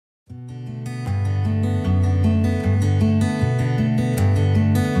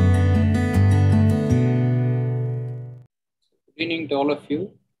evening to all of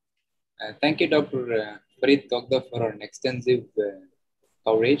you. Thank you, Dr. Farid Kogda, for an extensive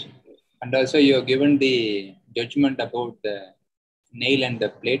coverage. And also, you have given the judgment about the nail and the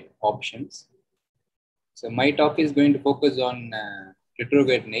plate options. So, my talk is going to focus on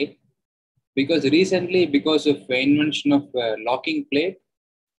retrograde nail because recently, because of the invention of locking plate,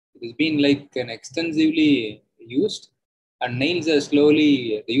 it has been like an extensively used, and nails are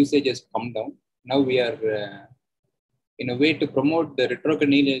slowly, the usage has come down. Now we are in a way to promote the retrograde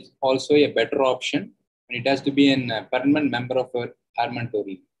nail is also a better option, and it has to be a permanent member of our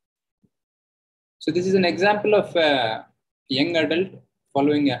armamentarium. So this is an example of a young adult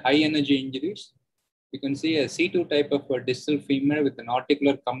following a high energy injuries. You can see a C2 type of a distal femur with an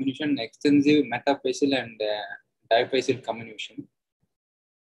articular comminution, extensive metaphyseal and diaphyseal comminution.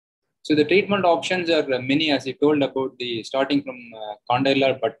 So the treatment options are many, as I told about the starting from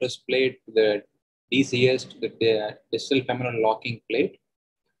condylar buttress plate to the DCS to the distal femoral locking plate.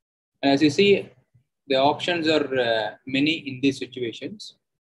 And as you see, the options are many in these situations.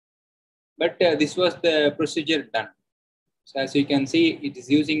 But this was the procedure done. So as you can see, it is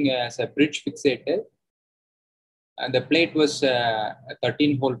using as a bridge fixator. And the plate was a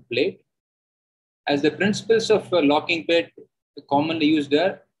 13-hole plate. As the principles of locking plate commonly used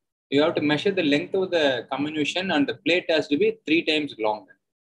are, you have to measure the length of the comminution and the plate has to be 3 times longer.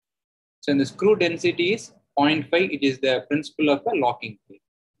 So in the screw density is 0.5, it is the principle of a locking plate.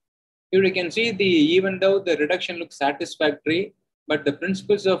 Here you can see even though the reduction looks satisfactory, but the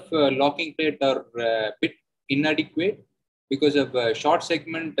principles of locking plate are a bit inadequate because of short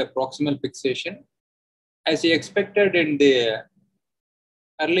segment proximal fixation. As you expected in the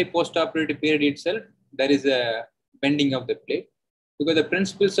early post-operative period itself, there is a bending of the plate because the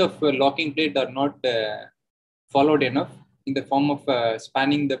principles of locking plate are not followed enough in the form of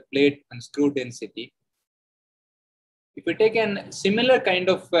spanning the plate and screw density. If we take a similar kind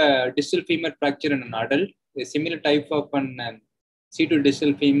of distal femur fracture in an adult, a similar type of an C2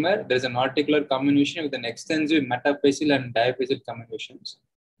 distal femur, there is an articular comminution with an extensive metaphyseal and diaphyseal comminutions.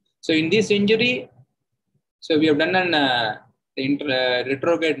 So in this injury, so we have done an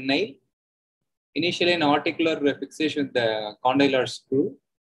retrograde nail. Initially an articular fixation with the condylar screw,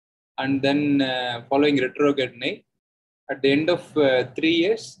 and then following retrograde nail. At the end of 3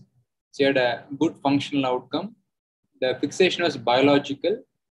 years, she had a good functional outcome. The fixation was biological,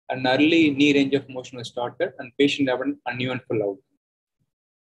 and early knee range of motion was started, and patient had an uneventful outcome.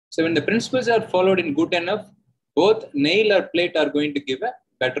 So when the principles are followed in good enough, both nail or plate are going to give a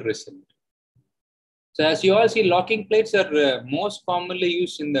better result. So as you all see, locking plates are most commonly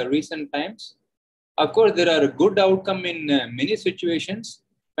used in the recent times. Of course, there are a good outcome in many situations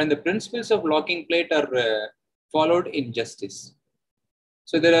when the principles of locking plate are followed in justice.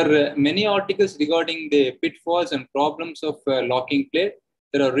 So there are many articles regarding the pitfalls and problems of locking plate.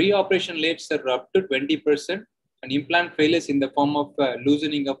 There are reoperation rates that are up to 20%, and implant failures in the form of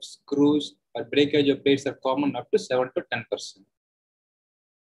loosening of screws or breakage of plates are common up to 7 to 10%.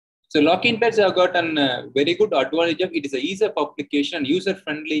 So locking plates have got a very good advantage of it is a ease of application and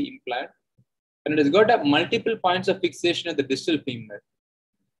user-friendly implant, and it has got multiple points of fixation at the distal femur.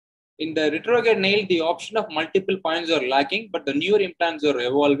 In the retrograde nail, the option of multiple points are lacking, but the newer implants are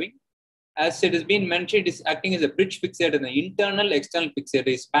evolving. As it has been mentioned, it is acting as a bridge fixator, the internal external fixator.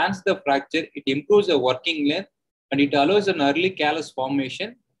 It spans the fracture, it improves the working length, and it allows an early callus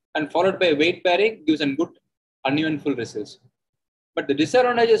formation, and followed by weight bearing gives a good uneventful results. But the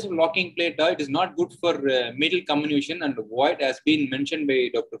disadvantages of locking plate are it is not good for middle comminution and void, as been mentioned by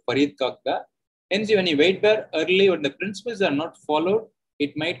Dr. Farid Kogda. Hence, when you weight bear early, when the principles are not followed,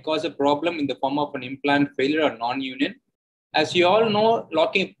 it might cause a problem in the form of an implant failure or non-union. As you all know,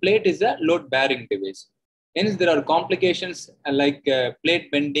 locking plate is a load-bearing device. Hence, there are complications like plate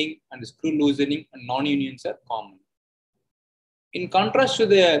bending and screw loosening and non-unions are common. In contrast to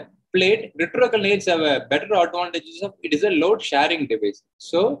the plate, retrograde nails have a better advantages of it is a load-sharing device.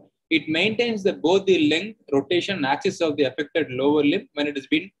 So, it maintains both the length, rotation, and axis of the affected lower limb when it has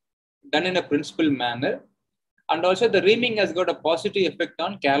been done in a principled manner. And also the reaming has got a positive effect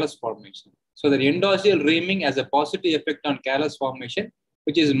on callus formation. So the endorsal reaming has a positive effect on callus formation,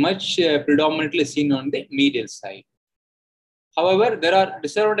 which is much predominantly seen on the medial side. However, there are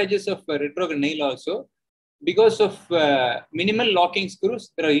disadvantages of retrograde nail also. Because of minimal locking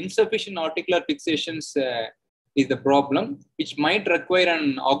screws, there are insufficient articular fixations is the problem, which might require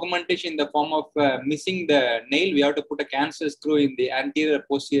an augmentation in the form of missing the nail. We have to put a cancer screw in the anterior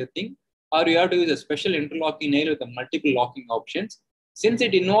posterior thing, or you have to use a special interlocking nail with the multiple locking options. Since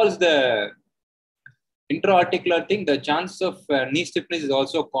it involves the intra-articular thing, the chance of knee stiffness is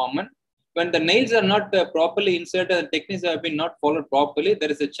also common. when the nails are not properly inserted, the techniques have been not followed properly,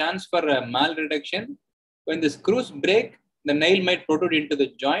 there is a chance for malreduction. When the screws break, the nail might protrude into the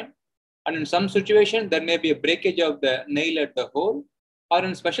joint. And in some situations, there may be a breakage of the nail at the hole. Or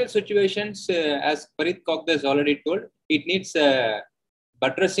in special situations, as Farid Kokda has already told, it needs a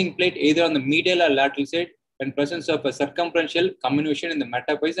buttressing plate either on the medial or lateral side in presence of a circumferential comminution in the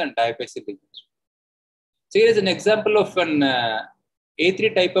metaphysis and diaphysis regions. So here is an example of an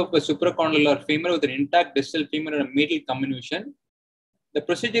A3 type of a supracondylar femur with an intact distal femur and a medial comminution. The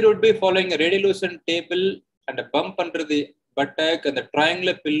procedure would be following a radiolucent table and a bump under the buttock, and the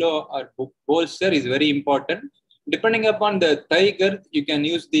triangular pillow or bolster is very important. Depending upon the thigh girth, you can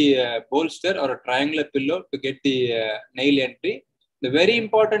use the bolster or a triangular pillow to get the nail entry. The very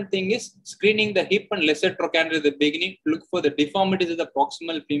important thing is screening the hip and lesser trochanter at the beginning to look for the deformities of the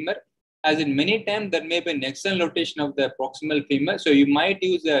proximal femur. As in many times, there may be an external rotation of the proximal femur. So you might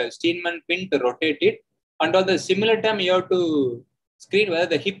use a Steinman pin to rotate it. And at the similar time, you have to screen whether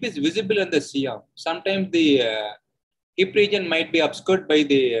the hip is visible in the C-arm. Sometimes the hip region might be obscured by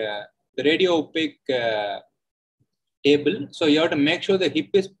the radio opaque table. So you have to make sure the hip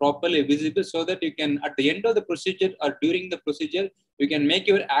is properly visible so that you can, at the end of the procedure or during the procedure, you can make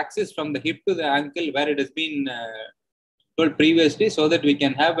your axis from the hip to the ankle where it has been told previously, so that we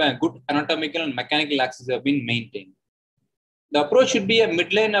can have a good anatomical and mechanical axis have been maintained. The approach should be a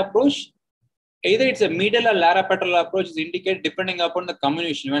midline approach. Either it's a medial or lateral approach is indicated depending upon the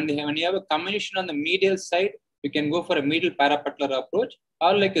comminution. When you have a comminution on the medial side, you can go for a medial parapatellar approach,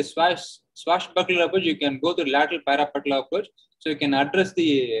 or like a swashbuckler approach, you can go to lateral parapatellar approach. So you can address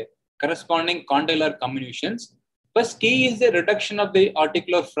the corresponding condylar comminutions. First key is the reduction of the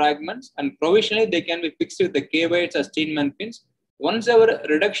articular fragments, and provisionally they can be fixed with the K-weights or Steinman pins. Once our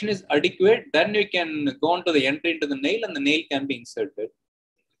reduction is adequate, then we can go on to the entry into the nail and the nail can be inserted.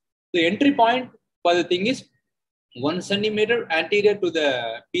 The entry point for the thing is 1 centimeter anterior to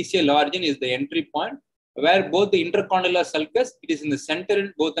the PCL origin is the entry point, where both the intercondylar sulcus, it is in the center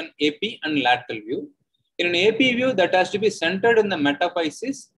in both an AP and lateral view. In an AP view, that has to be centered in the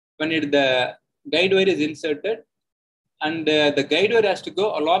metaphysis when the guide wire is inserted. And the guide wire has to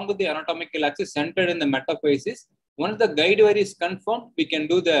go along with the anatomical axis centered in the metaphysis. Once the guide wire is confirmed, we can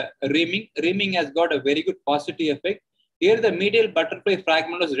do the reaming. Reaming has got a very good positive effect. Here, the medial butterfly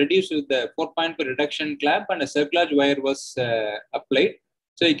fragment was reduced with the 4.5 reduction clamp and a cerclage wire was applied.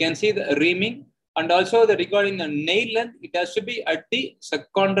 So you can see the reaming. And also regarding the nail length, it has to be at the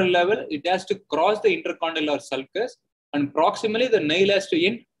subchondral level. It has to cross the intercondylar sulcus. And proximally, the nail has to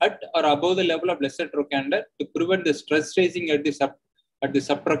end at or above the level of lesser trochanter to prevent the stress raising at the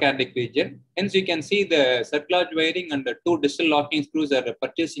subtrochanteric region. Hence, you can see the cerclage wiring and the 2 distal locking screws are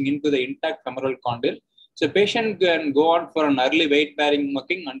purchasing into the intact femoral condyle. So, patient can go on for an early weight-bearing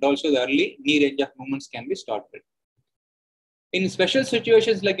working, and also the early knee range of movements can be started. In special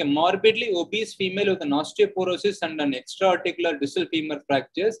situations like a morbidly obese female with an osteoporosis and an extra-articular distal femur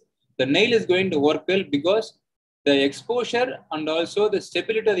fractures, the nail is going to work well because the exposure and also the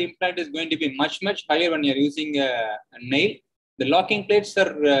stability of the implant is going to be much higher when you're using a nail. The locking plates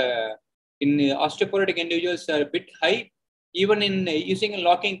are in osteoporotic individuals are a bit high. Even in using a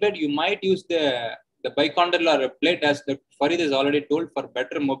locking plate, you might use the bicondylar plate, as the Farid has already told, for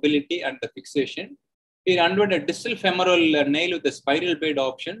better mobility and the fixation. We unveiled a distal femoral nail with a spiral blade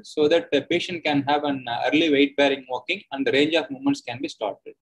option so that the patient can have an early weight-bearing walking and the range of movements can be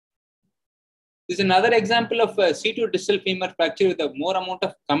started. This is another example of a C2 distal femur fracture with a more amount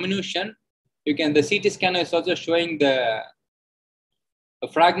of comminution. The CT scanner is also showing the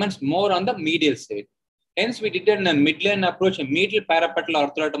fragments more on the medial side. Hence, we did a midline approach, a medial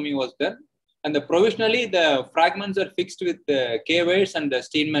parapatellar arthrotomy was done. And provisionally, the fragments are fixed with K-weights and the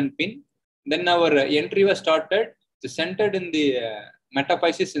Steinman pin. Then our entry was started, centered in the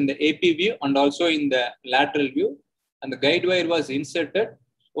metaphysis in the AP view and also in the lateral view. And the guide wire was inserted.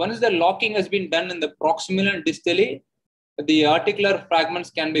 Once the locking has been done in the proximal and distally, the articular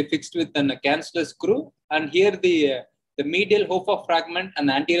fragments can be fixed with a canceller screw. And here the medial Hofer fragment and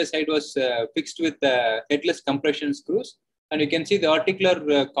the anterior side was fixed with headless compression screws. And you can see the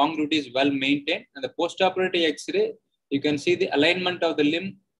articular congruity is well maintained. And the postoperative X-ray, you can see the alignment of the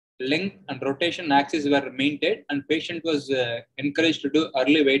limb, length and rotation axis were maintained, and patient was encouraged to do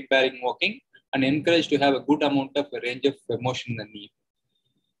early weight-bearing walking and encouraged to have a good amount of range of motion in the knee.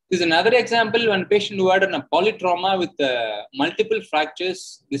 This is another example when patient who had a polytrauma with multiple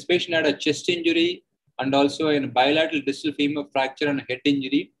fractures. This patient had a chest injury and also a bilateral distal femur fracture and a head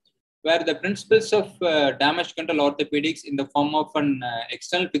injury, where the principles of damage control orthopedics in the form of an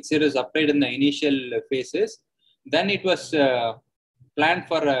external fixator is applied in the initial phases. Then it was planned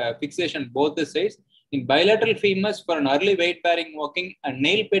for fixation both the sides. In bilateral femurs, for an early weight-bearing walking, a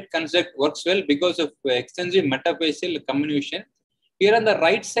nail bed construct works well because of extensive metaphyseal comminution. Here on the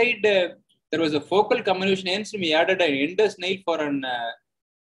right side, there was a focal comminution, hence we added an endless nail for an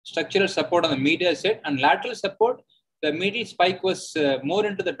structural support on the medial side, and lateral support, the medial spike was more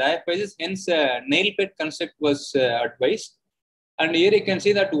into the diaphysis, hence nail bed construct was advised. And here you can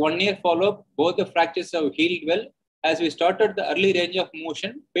see that 1 year follow-up, both the fractures have healed well. As we started the early range of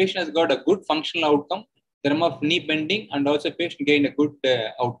motion, patient has got a good functional outcome, term of knee bending, and also patient gained a good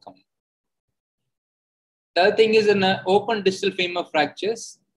outcome. The other thing is in open distal femur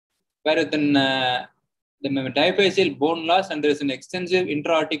fractures, where within the diaphyseal bone loss and there is an extensive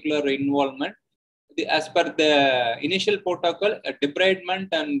intra-articular involvement. As per the initial protocol, a debridement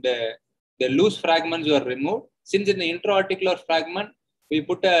and the loose fragments were removed. Since in the intra-articular fragment, we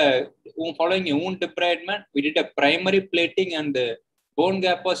put following a wound debridement, we did a primary plating and the bone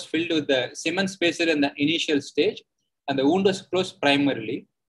gap was filled with the cement spacer in the initial stage and the wound was closed primarily.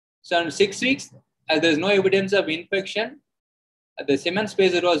 So in 6 weeks, as there is no evidence of infection, the cement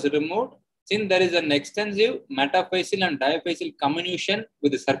spacer was removed. Since there is an extensive metaphyseal and diaphyseal comminution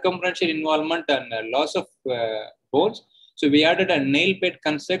with the circumferential involvement and loss of bones, so we added a nail bed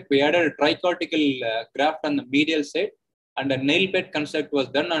construct, we added a tricortical graft on the medial side, and a nail bed construct was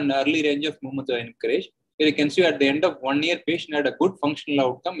done and early range of movements were encouraged. Here you can see at the end of 1 year, patient had a good functional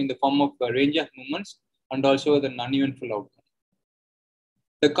outcome in the form of a range of movements and also the non-eventful outcome.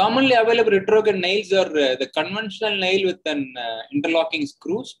 The commonly available retrograde nails are the conventional nail with an interlocking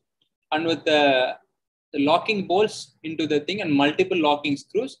screws and with the locking bolts into the thing and multiple locking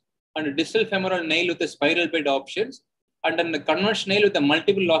screws, and a distal femoral nail with the spiral bed options, and then the conventional nail with the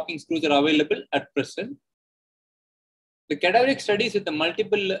multiple locking screws are available at present. The cadaveric studies with the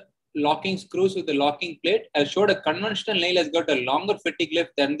multiple locking screws with the locking plate has showed a conventional nail has got a longer fatigue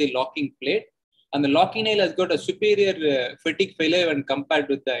lift than the locking plate, and the locking nail has got a superior fatigue failure when compared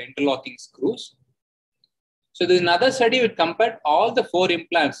with the interlocking screws. So there's another study which compared all the 4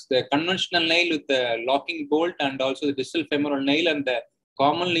 implants, the conventional nail with the locking bolt and also the distal femoral nail and the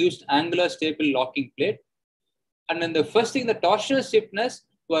commonly used angular stable locking plate. And then the first thing, the torsional stiffness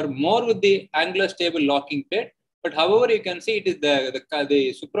were more with the angular stable locking plate. But however, you can see it is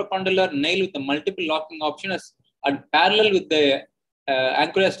the supracondylar nail with the multiple locking option is parallel with the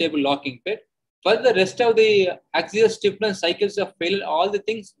angular stable locking plate. For the rest of the axial stiffness, cycles of failure, all the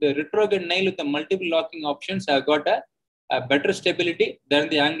things, the retrograde nail with the multiple locking options have got a better stability than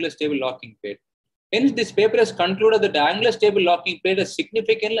the angular stable locking plate. Hence, this paper has concluded that the angular stable locking plate has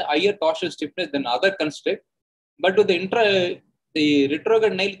significantly higher torsional stiffness than other construct, but with the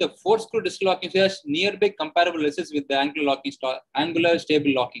retrograde nail, the 4-screw distal locking has nearby comparable results with the angular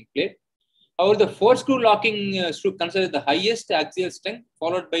stable locking plate. However, the 4-screw locking screw considered the highest axial strength,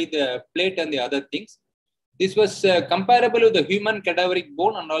 followed by the plate and the other things. This was comparable with the human cadaveric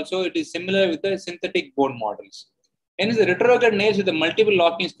bone, and also it is similar with the synthetic bone models. Hence, the retrograde nails with the multiple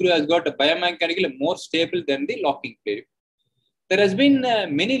locking screw has got a biomechanically more stable than the locking plate. There has been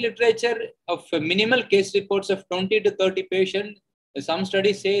many literature of minimal case reports of 20 to 30 patients. Some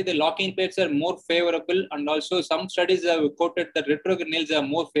studies say the locking plates are more favorable, and also some studies have quoted that retrograde nails are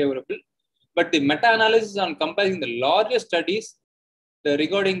more favorable. But the meta-analysis on comparing the larger studies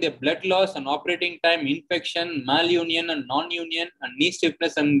regarding the blood loss and operating time, infection, malunion and non-union, and knee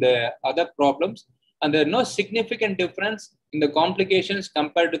stiffness and other problems, and there are no significant difference in the complications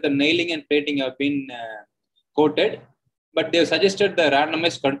compared to the nailing and plating have been quoted. But they have suggested the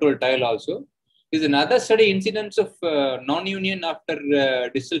randomized control trial also. There is another study, incidence of non-union after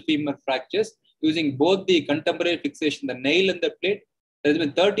distal femur fractures using both the contemporary fixation, the nail and the plate. There has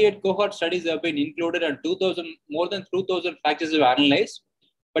been 38 cohort studies have been included and more than 2,000 fractures were analyzed.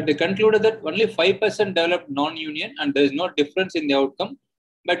 But they concluded that only 5% developed non-union and there is no difference in the outcome.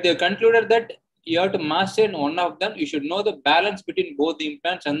 But they concluded that you have to master in one of them. You should know the balance between both the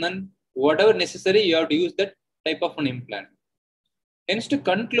implants, and then whatever necessary, you have to use that type of an implant. Hence, to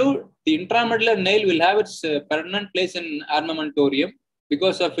conclude, the intramedullary nail will have its permanent place in armamentarium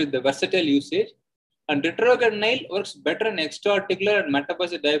because of the versatile usage. And retrograde nail works better in extra-articular and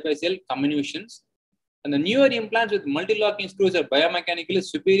metaphyseal diaphyseal comminutions. And the newer implants with multi-locking screws are biomechanically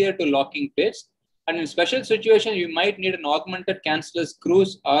superior to locking plates. And in special situations, you might need an augmented cancellous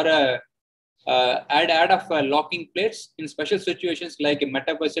screws or add of locking plates in special situations like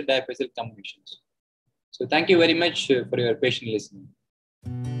metaphyseal diaphyseal comminutions. So thank you very much for your patient listening.